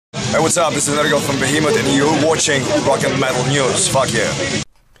Hey, what's up? This is Ergo from Behemoth, and you're watching Rock and Metal News. Fuck yeah.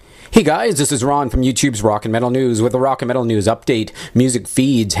 Hey guys, this is Ron from YouTube's Rock and Metal News with a Rock and Metal News update. Music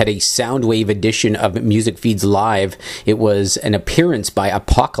Feeds had a Soundwave edition of Music Feeds Live. It was an appearance by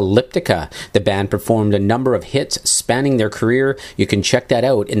Apocalyptica. The band performed a number of hits spanning their career. You can check that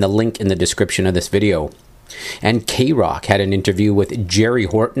out in the link in the description of this video. And Raoch had an interview with Jerry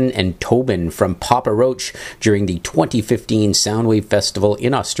Horton and Tobin from PAPA ROACH during the 2015 Soundwave Festival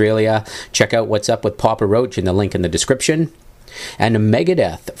in Australia. Check out what's up with PAPA ROACH in the link in the description. And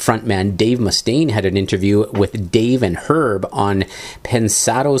MEGADETH frontman Dave Mustaine had an interview with Dave and Herb on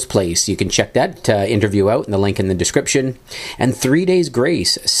Pensado's Place. You can check that interview out in the link in the description. And 3 Days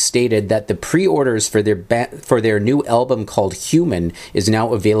Grace stated that the pre-orders for their new album called Human is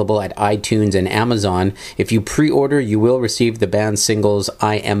now available at iTunes and Amazon. If you pre-order, you will receive the band's singles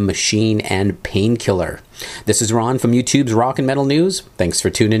I Am Machine and Painkiller. This is Ron from YouTube's Rock and Metal News. Thanks for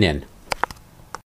tuning in.